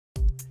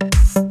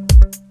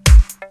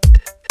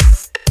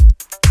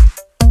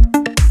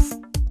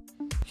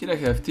Here I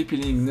have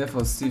TP-LINK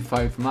Neffos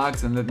C5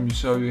 Max, and let me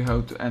show you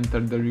how to enter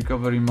the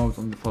recovery mode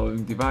on the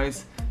following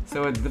device.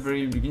 So at the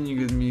very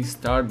beginning, let me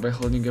start by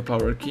holding a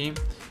power key.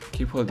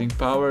 Keep holding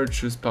power,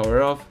 choose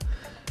power off,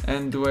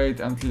 and wait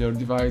until your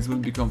device will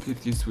be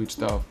completely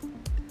switched off.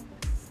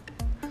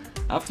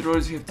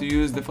 Afterwards, you have to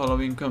use the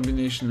following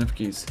combination of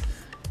keys: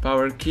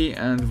 power key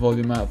and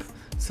volume up.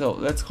 So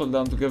let's hold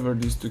down together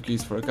these two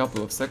keys for a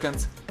couple of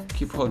seconds.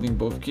 Keep holding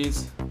both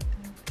keys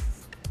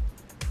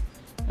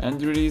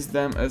and release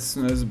them as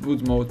soon as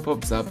boot mode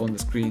pops up on the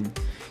screen.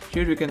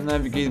 Here you can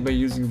navigate by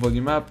using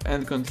volume up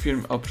and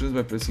confirm options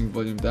by pressing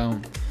volume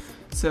down.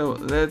 So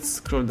let's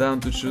scroll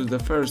down to choose the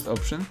first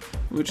option,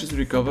 which is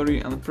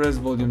recovery, and press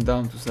volume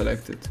down to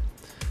select it.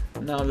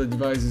 Now the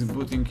device is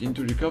booting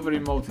into recovery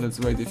mode. Let's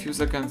wait a few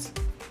seconds.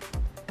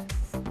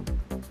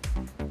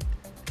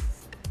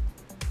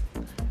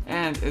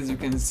 And as you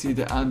can see,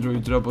 the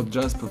Android robot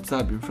just pops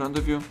up in front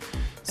of you.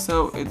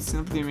 So it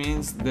simply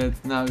means that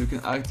now you can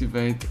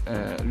activate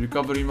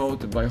recovery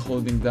mode by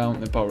holding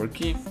down a power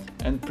key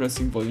and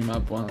pressing volume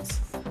up once.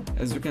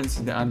 As you can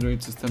see, the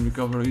Android system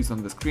recovery is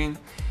on the screen.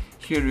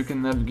 Here you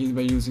can navigate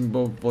by using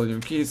both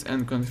volume keys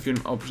and confirm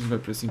options by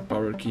pressing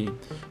power key.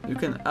 You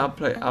can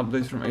apply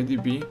update from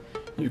ADB.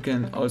 You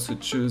can also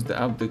choose the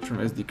update from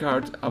SD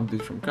card,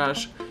 update from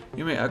cache.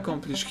 You may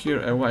accomplish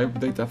here a wipe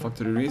data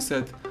factory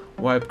reset,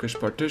 wipe cache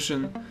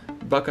partition,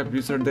 backup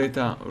user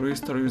data,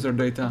 restore user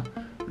data,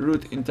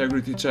 root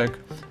integrity check,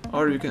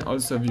 or you can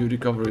also view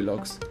recovery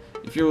logs.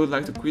 If you would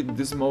like to quit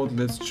this mode,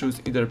 let's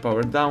choose either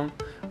power down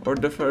or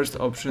the first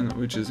option,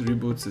 which is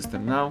reboot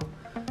system now.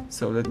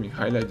 So let me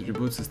highlight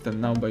reboot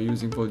system now by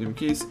using volume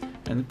keys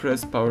and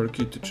press power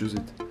key to choose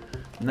it.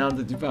 Now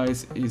the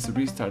device is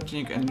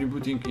restarting and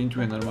rebooting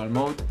into a normal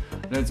mode.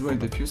 Let's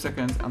wait a few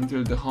seconds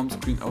until the home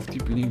screen of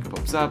TP-LINK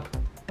pops up.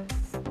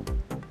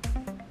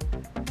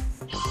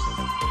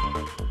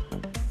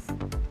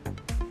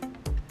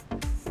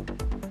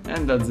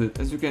 And that's it.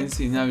 As you can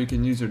see, now you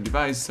can use your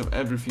device, so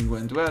everything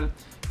went well.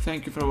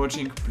 Thank you for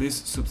watching. Please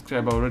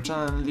subscribe our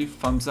channel and leave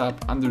thumbs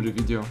up under the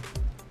video.